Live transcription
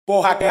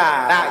Porra,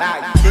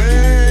 caralho.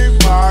 Vem,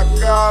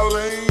 maca,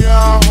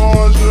 lenha,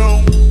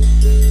 rojão.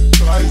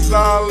 Traz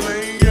a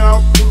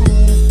lenha pro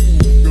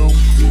fogão.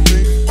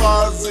 Vem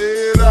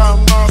fazer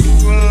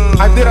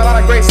armação. I did a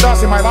lot of great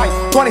stuff in my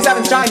life.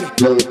 27 shiny.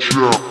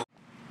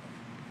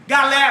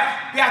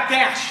 Galera, pay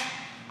attention.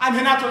 I'm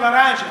Renato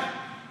Laranja,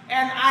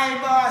 and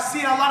I've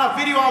seen a lot of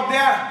video out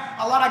there.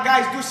 A lot of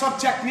guys do some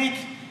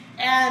technique,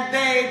 and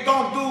they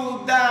don't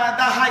do the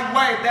high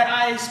way that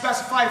I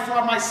specify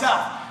for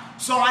myself.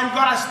 So I'm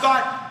gonna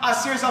start a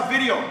series of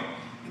video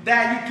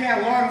that you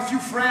can learn with your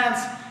friends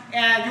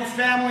and your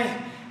family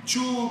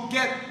to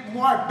get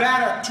more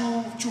better,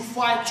 to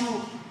fight, to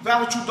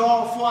value to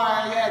do for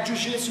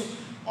Jiu-Jitsu,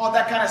 all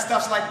that kind of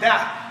stuff like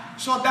that.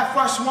 So that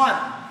first one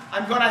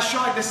I'm gonna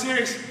show you, the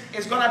series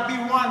is gonna be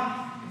one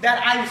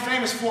that I'm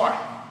famous for.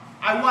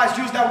 I was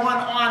used that one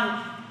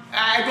on,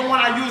 I don't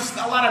wanna use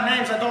a lot of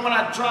names, I don't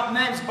wanna drop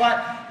names,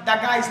 but that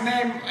guy's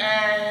name,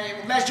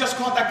 let's just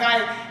call that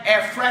guy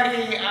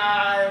Freddy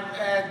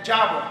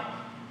Jabo.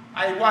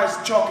 I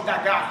was choking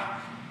that guy.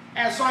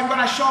 And so I'm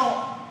gonna show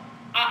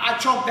a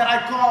choke that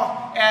I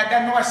call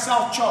the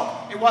North-South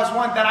choke. It was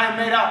one that I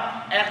made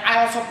up, and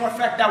I also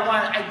perfect that one.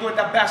 I do it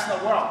the best in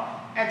the world.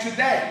 And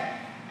today,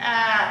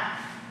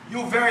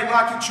 you're very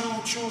lucky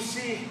to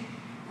see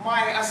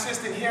my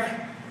assistant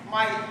here,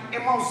 my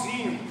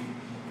irmãozinho,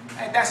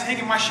 that's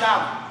Rick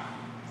Machado.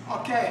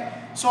 Okay,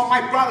 so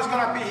my brother's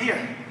gonna be here.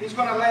 He's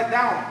gonna lay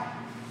down,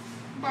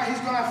 but he's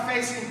gonna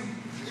face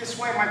him this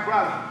way, my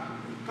brother.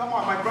 Come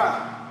on, my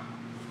brother.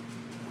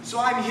 So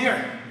I'm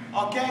here,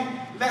 okay?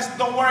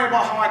 Don't worry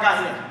about how I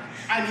got here.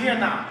 I'm here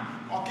now,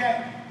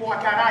 okay?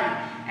 Porra caralho.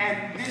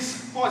 And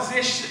this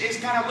position is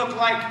gonna look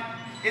like,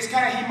 it's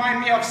gonna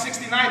remind me of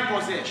 69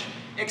 position.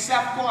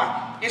 Except for,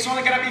 it's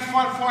only gonna be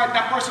fun for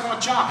that person on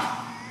top.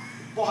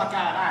 Porra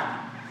caralho.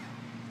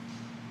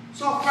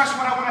 So first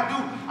what I wanna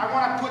do, I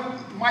wanna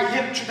put my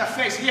hip to the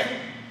face here,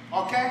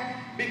 okay?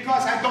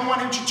 Because I don't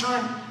want him to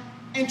turn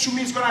into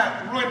me, it's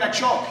gonna ruin the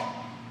choke.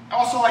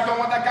 Also, I don't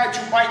want that guy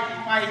to bite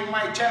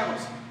my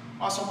genitals,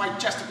 also my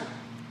testicle.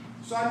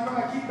 So I'm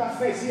gonna keep that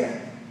face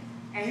here,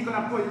 and he's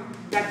gonna put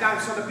that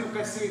down so that people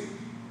can see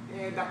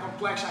the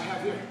complexion I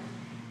have here.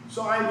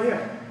 So I'm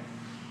here.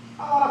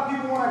 A lot of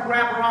people wanna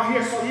grab around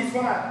here, so he's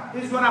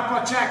gonna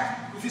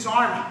protect with his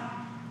arm.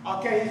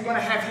 Okay, he's gonna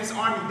have his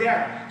arm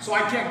there, so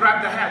I can't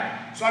grab the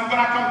head. So I'm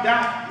gonna come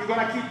down, you're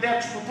gonna keep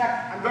there to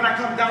protect. I'm gonna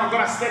come down, I'm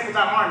gonna stay with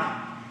that arm.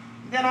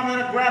 Then I'm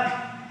gonna grab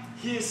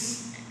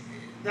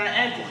the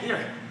ankle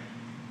here.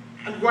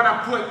 I'm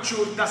gonna put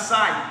to the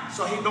side,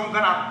 so he don't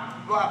gonna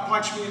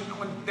punch me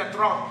on the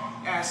throat,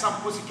 some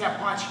pussycat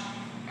punch,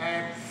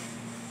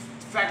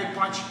 faggot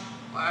punch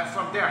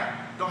from there.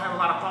 Don't have a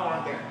lot of power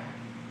on there.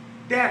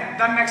 Then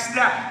the next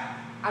step,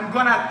 I'm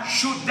gonna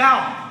shoot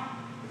down.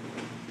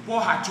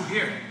 Porra, to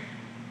here.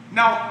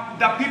 Now,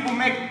 the people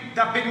make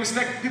the big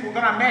mistake people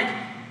gonna make.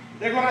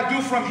 They're gonna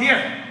do from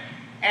here.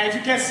 And if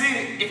you can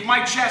see, if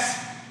my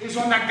chest is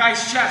on that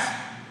guy's chest,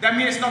 that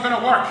means it's not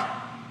gonna work.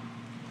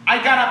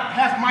 I gotta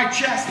have my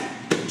chest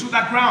to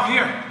the ground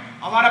here.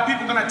 A lot of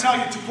people gonna tell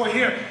you to put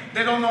here.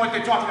 They don't know what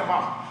they're talking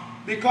about.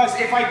 Because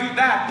if I do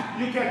that,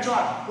 you can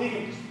talk. He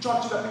can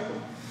talk to the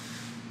people.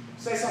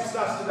 Say some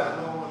stuff to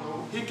them.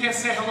 No. He can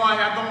say hello,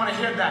 I don't wanna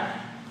hear that.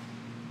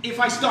 If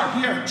I start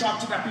here, talk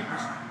to the people.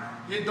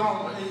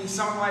 He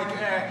sound like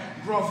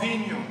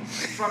Grovinho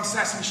from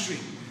Sesame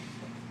Street.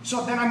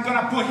 So then I'm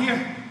gonna put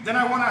here, then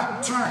I wanna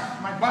turn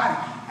my body.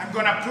 I'm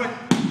gonna put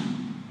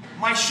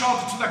my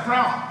shoulder to the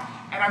ground,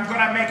 and I'm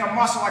gonna make a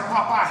muscle like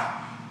Popeye.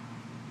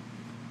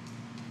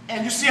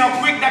 And you see how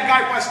quick that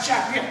guy was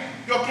chapped here.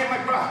 You okay, my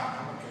brother?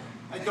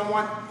 I don't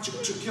want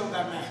to kill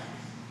that man.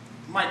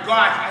 My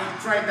God, I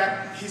pray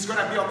that he's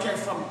gonna be okay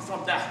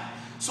from that.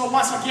 So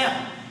once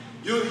again,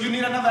 you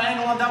need another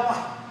angle on that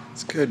one.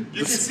 It's good.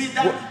 You can see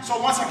that.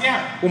 So once again,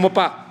 I'm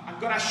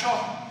gonna show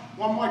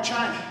one more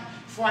time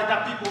for the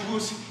people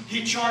who's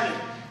heat-charted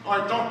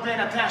or don't pay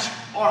attention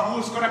or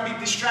who's gonna be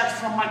distracted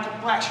from my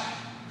complexion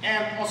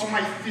and also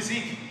my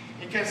physique.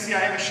 You can see I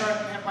have a shirt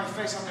and have my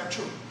face on there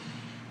too.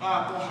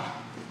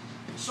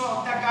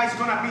 So that guy's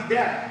gonna be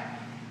there.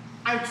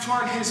 I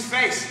turn his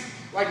face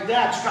like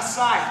that to the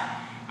side.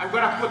 I'm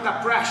gonna put the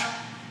pressure.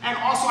 And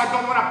also I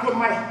don't wanna put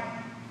my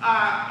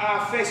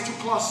face too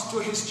close to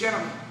his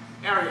genital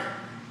area.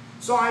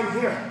 So I'm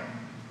here.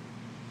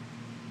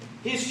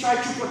 He's trying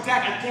to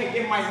protect, I can't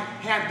get my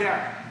hand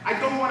there. I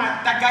don't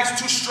wanna, that guy's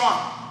too strong.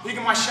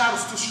 Even my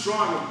shadow's too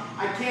strong.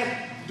 I can't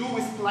do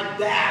it like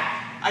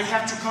that. I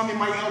have to come in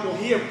my elbow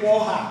here,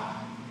 porra.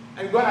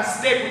 I'm gonna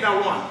stay with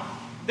that one.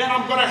 Then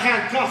I'm gonna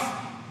handcuff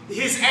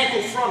his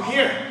ankle from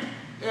here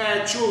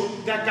to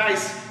that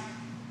guy's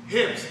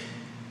hips,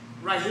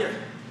 right here.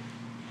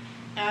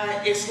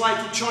 It's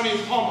like Johnny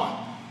Homer.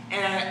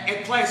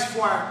 A place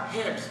for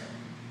hips.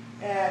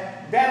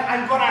 Then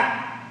I'm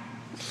gonna,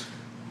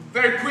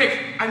 very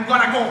quick, I'm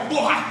gonna go,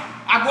 boy,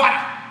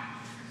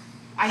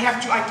 I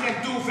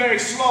can't do very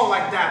slow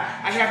like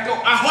that. I have to,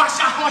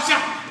 ahosha,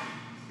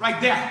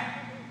 right there.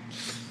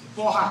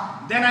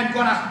 Porra. Then I'm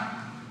gonna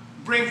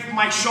bring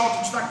my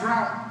shoulder to the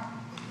ground.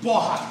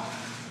 Porra.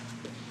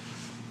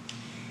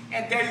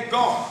 And there you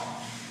go.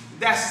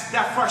 That's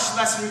that first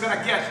lesson you're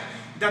gonna get,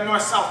 the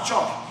north-south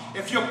choke.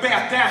 If you pay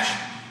attention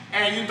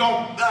and you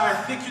don't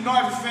think you know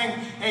everything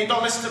and you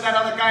don't listen to that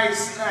other guy's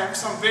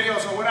some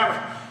videos or whatever,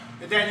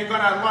 then you're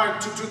gonna learn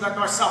to do the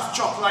north-south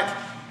choke like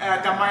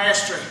the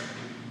maestro.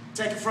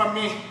 Take it from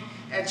me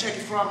and take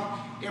it from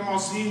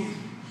irmãozinho.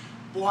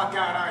 Porra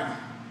caralho.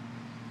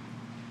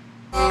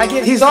 I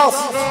get his off.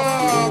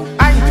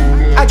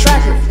 I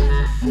track him.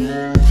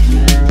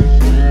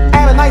 I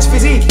have a nice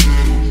physique.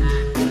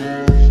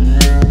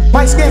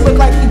 My skin look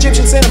like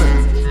Egyptian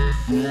cinnamon.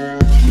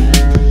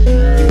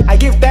 I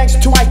give thanks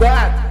to my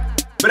God.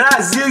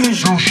 Brazilian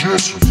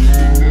Jiu-Jitsu.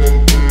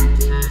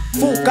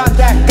 Full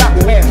contact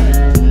capoeira.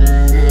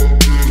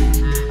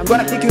 I'm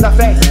gonna kick you in the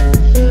face.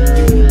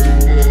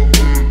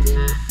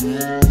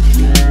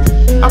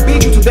 I'll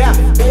beat you to death.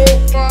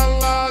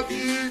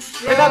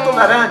 Renato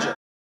Laranja.